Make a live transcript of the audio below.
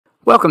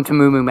Welcome to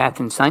MooMooMath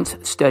and Science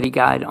Study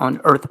Guide on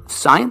Earth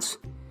Science.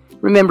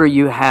 Remember,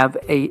 you have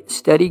a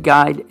study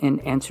guide and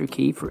answer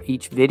key for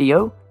each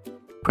video.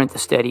 Print the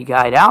study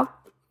guide out,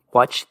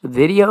 watch the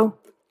video,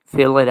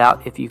 fill it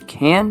out if you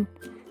can,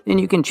 then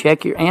you can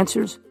check your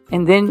answers,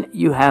 and then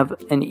you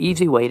have an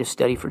easy way to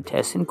study for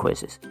tests and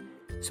quizzes.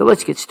 So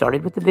let's get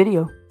started with the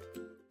video.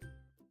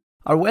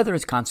 Our weather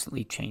is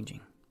constantly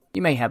changing.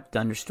 You may have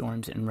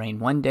thunderstorms and rain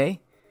one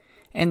day,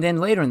 and then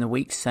later in the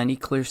week, sunny,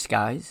 clear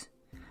skies,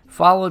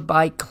 followed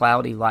by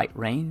cloudy light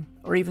rain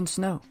or even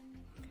snow.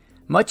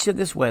 Much of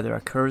this weather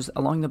occurs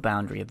along the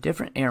boundary of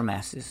different air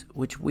masses,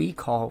 which we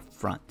call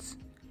fronts.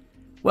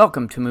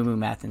 Welcome to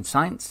MooMooMath and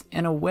Science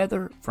and a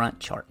weather front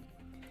chart.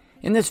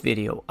 In this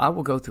video, I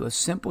will go through a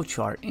simple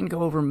chart and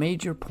go over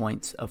major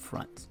points of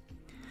fronts.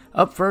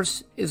 Up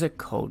first is a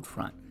cold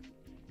front.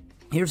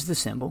 Here's the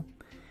symbol.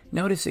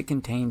 Notice it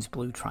contains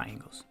blue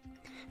triangles.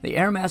 The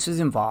air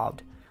masses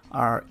involved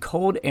are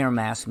cold air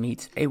mass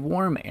meets a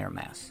warm air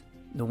mass.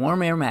 The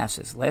warm air mass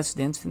is less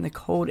dense than the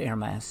cold air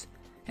mass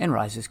and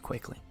rises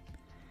quickly.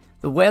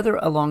 The weather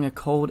along a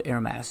cold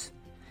air mass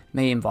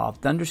may involve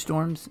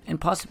thunderstorms and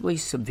possibly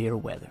severe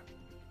weather.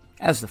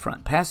 As the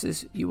front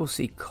passes, you will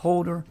see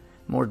colder,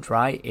 more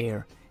dry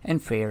air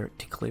and fair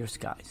to clear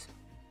skies.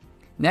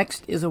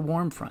 Next is a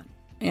warm front,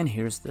 and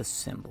here's the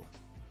symbol.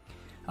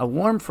 A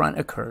warm front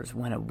occurs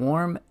when a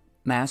warm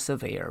mass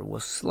of air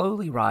will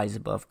slowly rise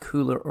above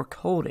cooler or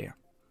cold air.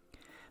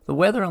 The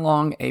weather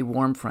along a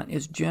warm front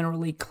is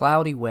generally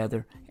cloudy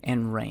weather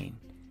and rain.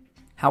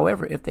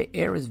 However, if the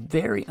air is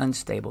very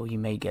unstable, you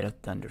may get a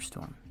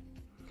thunderstorm.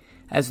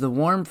 As the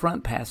warm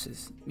front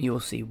passes, you will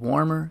see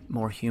warmer,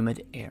 more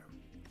humid air.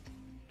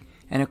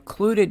 An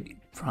occluded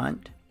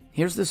front,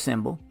 here's the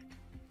symbol.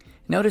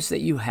 Notice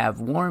that you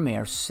have warm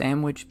air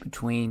sandwiched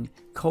between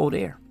cold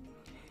air.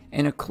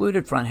 An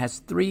occluded front has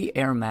three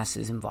air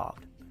masses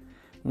involved.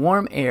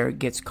 Warm air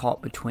gets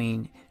caught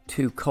between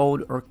two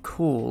cold or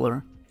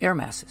cooler air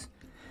masses.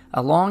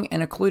 Along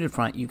an occluded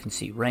front, you can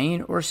see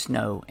rain or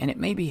snow, and it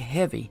may be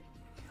heavy,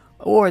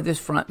 or this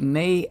front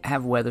may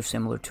have weather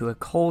similar to a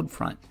cold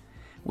front,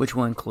 which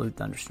will include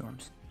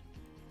thunderstorms.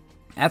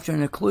 After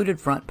an occluded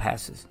front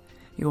passes,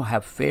 you will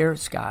have fair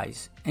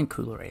skies and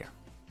cooler air.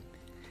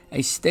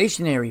 A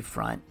stationary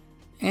front,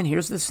 and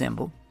here's the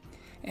symbol,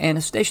 and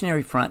a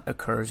stationary front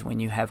occurs when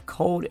you have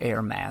cold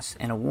air mass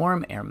and a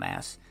warm air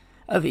mass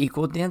of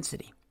equal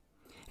density,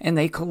 and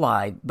they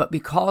collide, but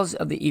because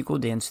of the equal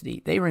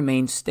density, they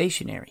remain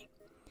stationary.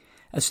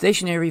 A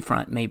stationary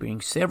front may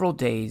bring several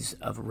days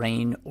of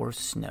rain or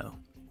snow.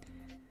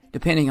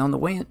 Depending on the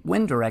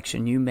wind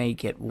direction, you may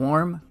get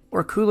warm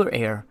or cooler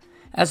air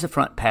as the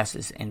front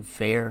passes and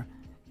fair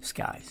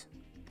skies.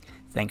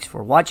 Thanks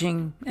for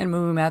watching, and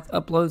MooMooMath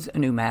uploads a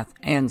new math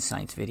and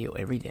science video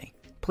every day.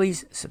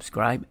 Please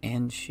subscribe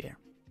and share.